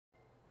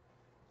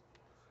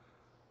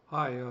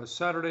Hi,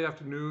 Saturday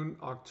afternoon,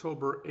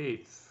 October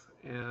 8th,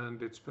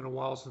 and it's been a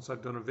while since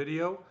I've done a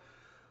video.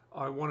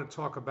 I want to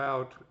talk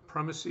about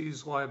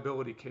premises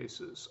liability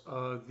cases.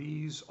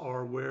 These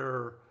are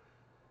where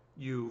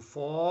you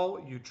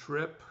fall, you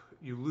trip,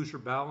 you lose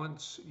your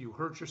balance, you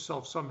hurt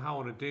yourself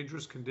somehow in a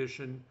dangerous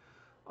condition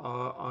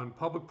on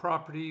public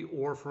property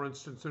or, for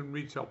instance, in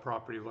retail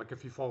property, like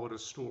if you fall at a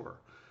store.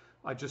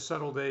 I just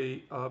settled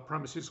a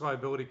premises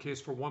liability case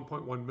for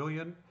 1.1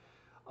 million.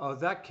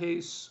 That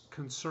case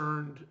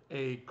concerned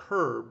a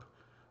curb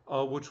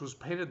which was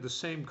painted the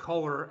same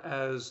color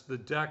as the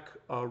deck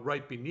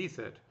right beneath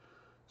it.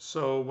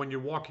 So when you're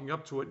walking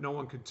up to it, no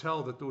one could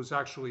tell that there was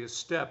actually a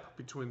step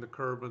between the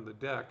curb and the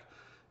deck.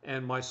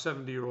 And my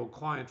 70-year-old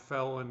client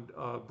fell and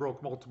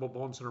broke multiple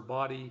bones in her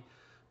body,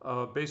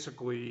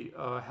 basically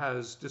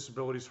has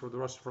disabilities for the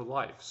rest of her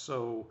life.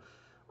 So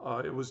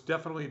it was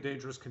definitely a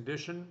dangerous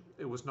condition.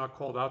 It was not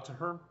called out to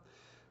her.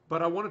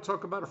 But I want to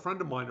talk about a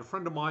friend of mine. A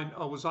friend of mine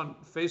was on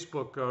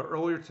Facebook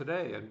earlier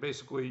today, and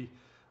basically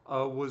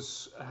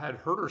had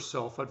hurt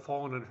herself, had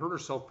fallen and hurt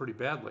herself pretty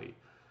badly,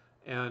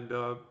 and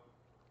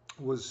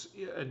was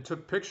and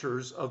took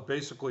pictures of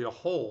basically a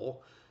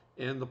hole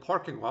in the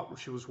parking lot where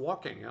she was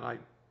walking.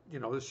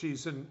 And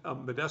she's in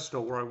Modesto,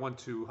 where I went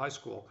to high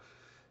school,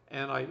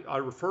 and I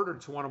referred her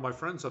to one of my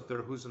friends up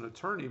there who's an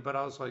attorney. But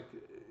I was like,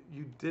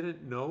 you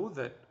didn't know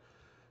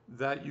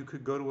that you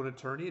could go to an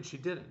attorney, and she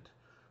didn't.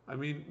 I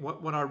mean,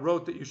 when I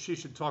wrote that she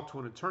should talk to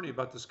an attorney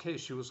about this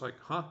case, she was like,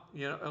 huh?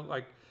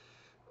 Like,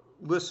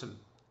 listen,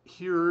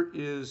 here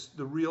is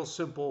the real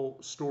simple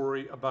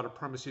story about a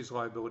premises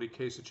liability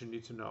case that you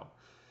need to know.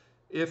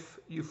 If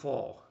you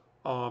fall,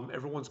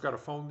 everyone's got a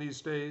phone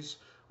these days.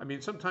 I mean,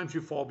 sometimes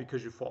you fall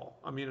because you fall.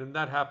 I mean, and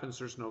that happens,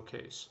 there's no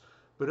case.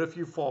 But if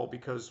you fall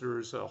because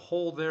there's a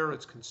hole there,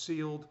 it's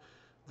concealed,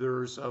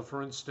 there's,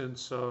 for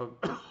instance, a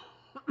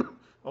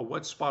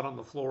wet spot on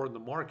the floor in the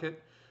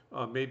market.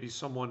 Maybe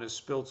someone has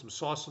spilled some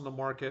sauce in the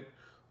market,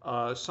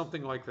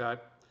 something like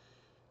that.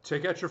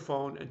 Take out your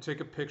phone and take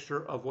a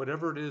picture of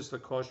whatever it is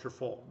that caused your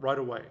fall right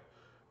away.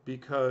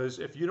 Because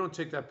if you don't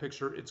take that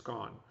picture, it's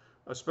gone.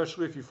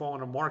 Especially if you fall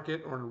in a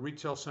market or in a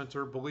retail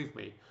center, believe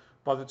me,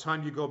 by the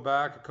time you go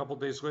back a couple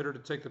days later to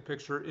take the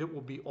picture, it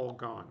will be all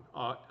gone.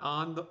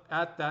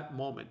 At that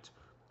moment,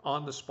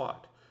 on the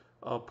spot,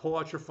 pull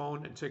out your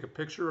phone and take a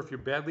picture. If you're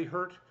badly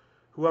hurt,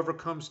 whoever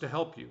comes to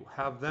help you,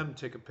 have them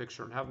take a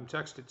picture and have them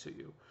text it to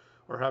you,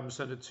 or have them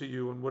send it to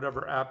you in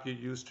whatever app you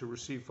use to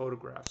receive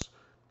photographs.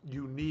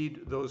 You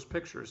need those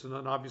pictures, and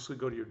then obviously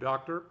go to your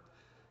doctor,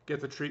 get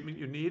the treatment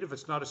you need. If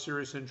it's not a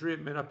serious injury,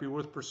 it may not be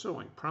worth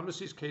pursuing.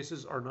 Premises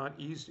cases are not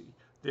easy.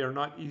 They are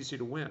not easy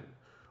to win.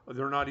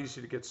 They're not easy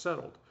to get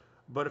settled.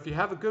 But if you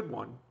have a good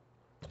one,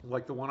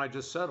 like the one I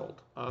just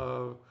settled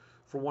for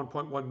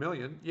 1.1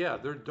 million, yeah,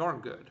 they're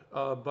darn good.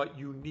 But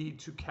you need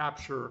to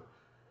capture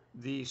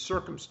the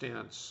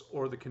circumstance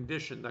or the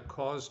condition that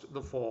caused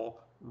the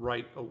fall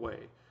right away.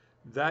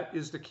 That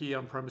is the key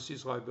on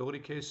premises liability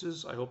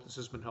cases. I hope this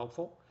has been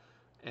helpful,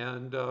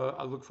 and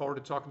I look forward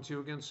to talking to you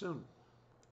again soon.